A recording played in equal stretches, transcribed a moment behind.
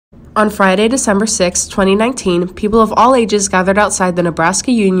On Friday, December 6, 2019, people of all ages gathered outside the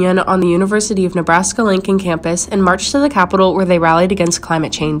Nebraska Union on the University of Nebraska-Lincoln campus and marched to the Capitol where they rallied against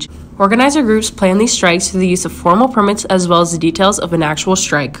climate change. Organizer groups plan these strikes through the use of formal permits as well as the details of an actual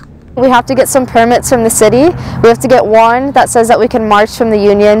strike. We have to get some permits from the city. We have to get one that says that we can march from the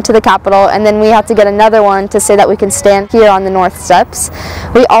Union to the Capitol, and then we have to get another one to say that we can stand here on the North Steps.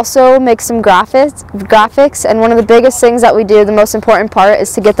 We also make some graphics, and one of the biggest things that we do, the most important part,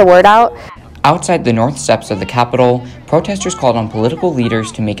 is to get the word out. Outside the North Steps of the Capitol, protesters called on political leaders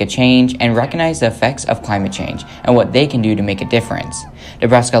to make a change and recognize the effects of climate change and what they can do to make a difference.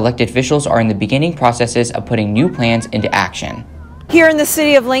 Nebraska elected officials are in the beginning processes of putting new plans into action. Here in the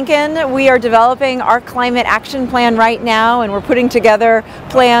city of Lincoln, we are developing our climate action plan right now, and we're putting together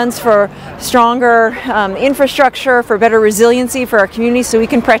plans for stronger infrastructure, for better resiliency for our community so we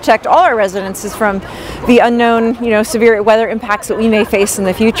can protect all our residences from the unknown, severe weather impacts that we may face in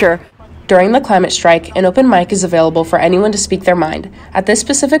the future. During the climate strike, an open mic is available for anyone to speak their mind. At this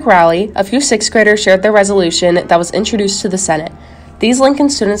specific rally, a few sixth graders shared their resolution that was introduced to the Senate. These Lincoln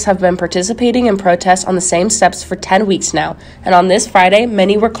students have been participating in protests on the same steps for 10 weeks now, and on this Friday,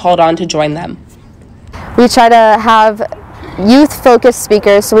 many were called on to join them. We try to have youth-focused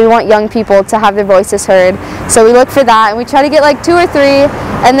speakers, so we want young people to have their voices heard. So we look for that, and we try to get like 2 or 3,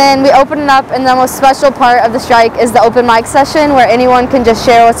 and then we open it up, and the most special part of the strike is the open mic session, where anyone can just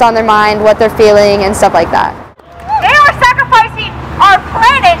share what's on their mind, what they're feeling, and stuff like that. They are sacrificing our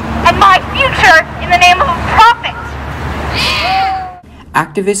planet and my future in the name of profit.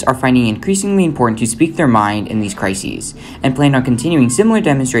 Activists are finding it increasingly important to speak their mind in these crises and plan on continuing similar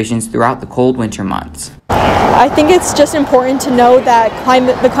demonstrations throughout the cold winter months. I think it's just important to know that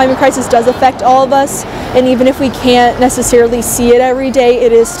the climate crisis does affect all of us, and even if we can't necessarily see it every day,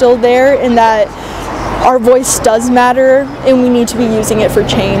 it is still there, and that our voice does matter and we need to be using it for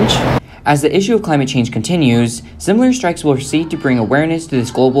change. As the issue of climate change continues, similar strikes will proceed to bring awareness to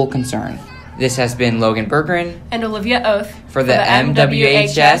this global concern. This has been Logan Bergeron and Olivia Oath for the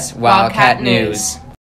MWHS Wildcat News.